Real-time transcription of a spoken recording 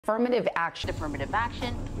Affirmative action. Affirmative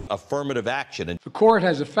action. Affirmative action. The court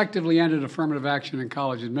has effectively ended affirmative action in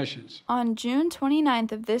college admissions. On June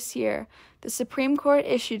 29th of this year, the Supreme Court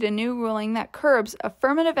issued a new ruling that curbs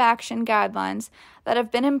affirmative action guidelines that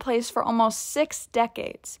have been in place for almost 6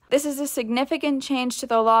 decades. This is a significant change to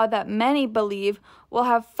the law that many believe will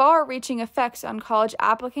have far-reaching effects on college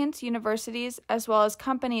applicants, universities, as well as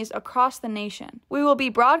companies across the nation. We will be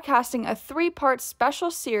broadcasting a 3-part special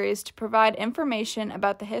series to provide information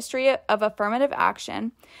about the history of affirmative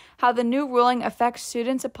action, how the new ruling affects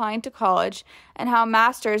students applying to college, and how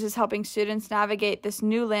Masters is helping students navigate this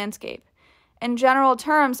new landscape. In general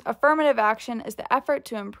terms, affirmative action is the effort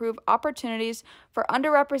to improve opportunities for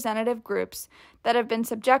underrepresented groups that have been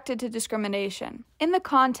subjected to discrimination. In the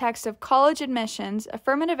context of college admissions,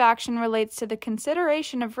 affirmative action relates to the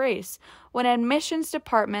consideration of race when admissions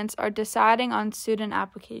departments are deciding on student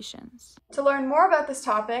applications. To learn more about this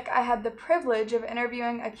topic, I had the privilege of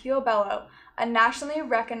interviewing Akil Bello, a nationally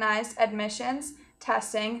recognized admissions,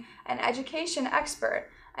 testing, and education expert,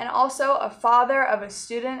 and also a father of a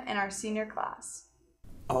student in our senior class.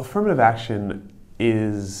 Affirmative action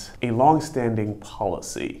is a long-standing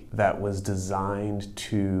policy that was designed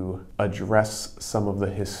to address some of the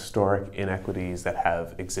historic inequities that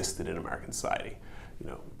have existed in American society.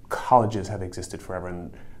 Colleges have existed forever,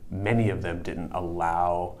 and many of them didn't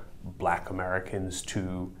allow Black Americans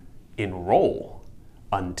to enroll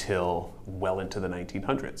until well into the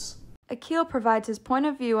 1900s. Akil provides his point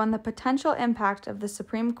of view on the potential impact of the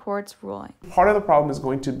Supreme Court's ruling. Part of the problem is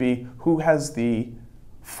going to be who has the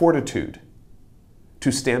fortitude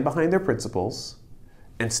to stand behind their principles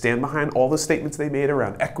and stand behind all the statements they made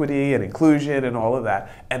around equity and inclusion and all of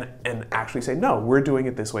that, and actually say, no, we're doing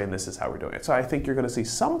it this way and this is how we're doing it. So I think you're going to see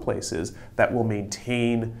some places that will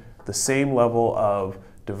maintain the same level of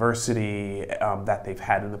diversity that they've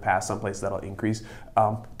had in the past, some places that'll increase,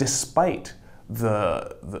 despite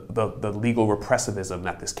the legal repressivism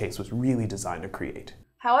that this case was really designed to create.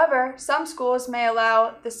 However, some schools may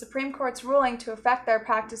allow the Supreme Court's ruling to affect their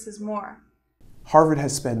practices more. Harvard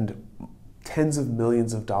has spent tens of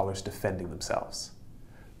millions of dollars defending themselves.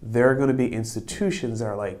 There are going to be institutions that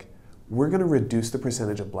are like, we're going to reduce the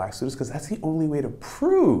percentage of Black students because that's the only way to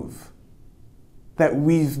prove that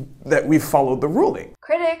we've followed the ruling.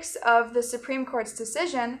 Critics of the Supreme Court's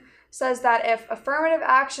decision says that if affirmative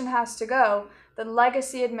action has to go, then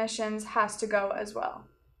legacy admissions has to go as well.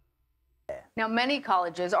 Now, many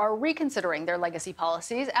colleges are reconsidering their legacy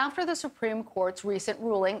policies after the Supreme Court's recent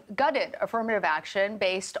ruling gutted affirmative action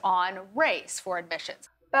based on race for admissions.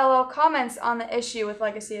 Bello comments on the issue with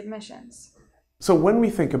legacy admissions. So when we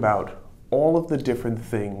think about all of the different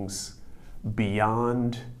things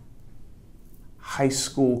beyond high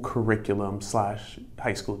school curriculum /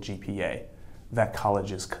 high school GPA that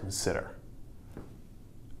colleges consider,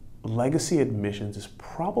 legacy admissions is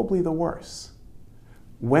probably the worst.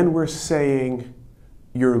 When we're saying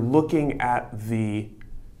you're looking at the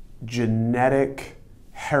genetic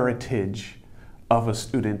heritage of a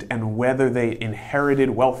student and whether they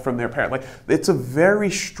inherited wealth from their parent, it's a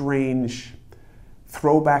very strange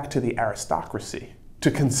throwback to the aristocracy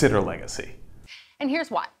to consider legacy. And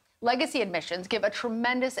here's why. Legacy admissions give a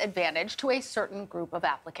tremendous advantage to a certain group of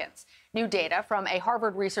applicants. New data from a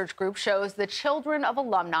Harvard research group shows the children of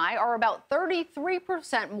alumni are about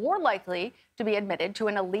 33% more likely to be admitted to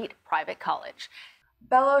an elite private college.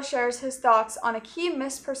 Bello shares his thoughts on a key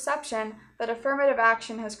misperception that affirmative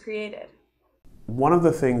action has created. One of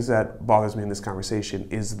the things that bothers me in this conversation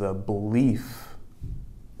is the belief,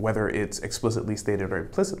 whether it's explicitly stated or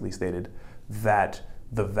implicitly stated, that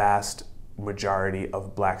the vast majority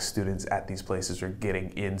of Black students at these places are getting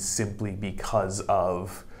in simply because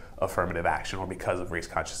of affirmative action or because of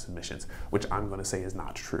race-conscious admissions, which I'm going to say is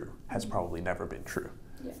not true, has probably never been true.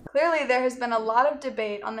 Yeah. Clearly, there has been a lot of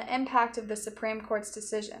debate on the impact of the Supreme Court's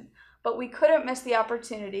decision, but we couldn't miss the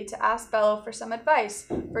opportunity to ask Bello for some advice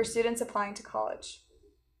for students applying to college.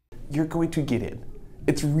 You're going to get in.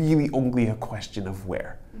 It's really only a question of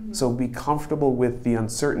where. So be comfortable with the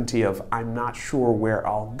uncertainty of, I'm not sure where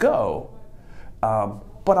I'll go,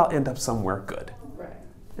 but I'll end up somewhere good. Right.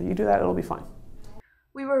 And you do that, it'll be fine.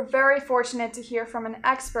 We were very fortunate to hear from an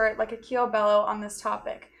expert like Akil Bello on this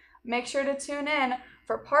topic. Make sure to tune in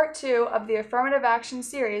for part 2 of the Affirmative Action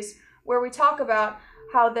series, where we talk about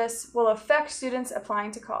how this will affect students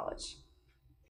applying to college.